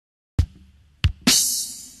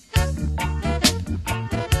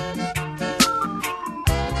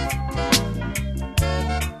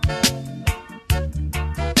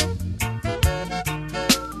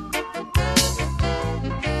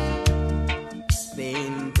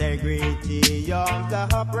integrity of the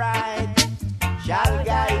upright shall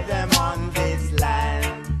guide them on this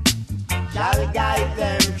land, shall guide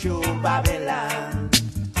them through Babylon.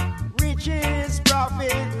 Riches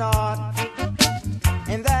profit not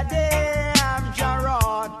in the day of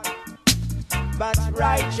Jarod, but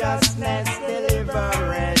righteousness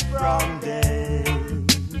delivereth from death.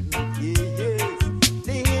 Yes.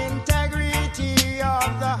 The integrity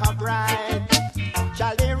of the upright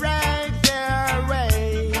shall direct their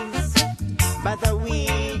ways, but the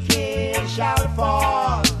wicked shall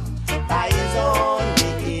fall by his own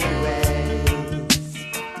wicked ways.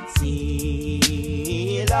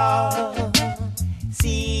 Selah,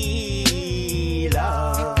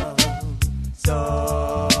 Selah,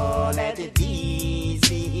 so let it be.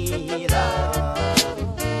 Selah,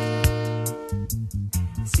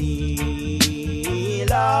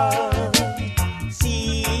 Selah,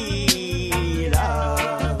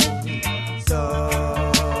 Selah, so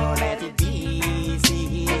let it be.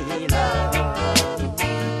 Selah.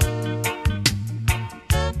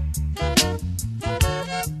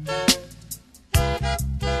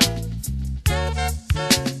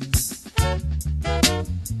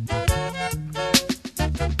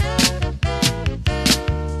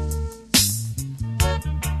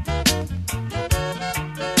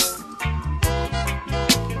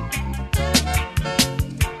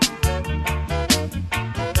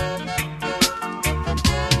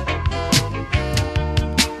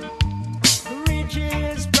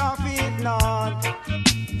 Riches profit not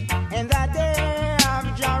in the day of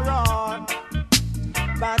Jarod,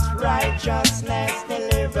 but righteousness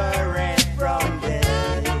delivereth from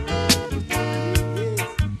death.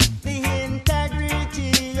 The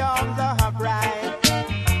integrity of the upright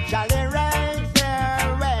shall direct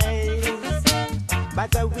their ways,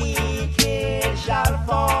 but the wicked shall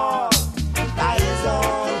fall by his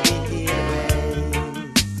own wicked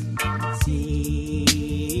ways.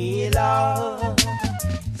 Selah,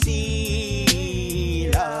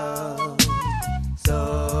 Selah, so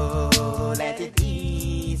let it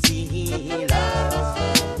be. Selah,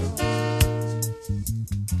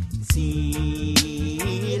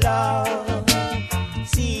 Selah,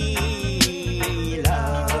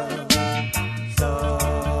 Selah, so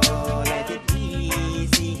let it be.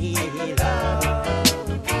 Selah,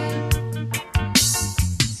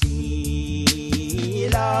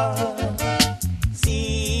 Selah.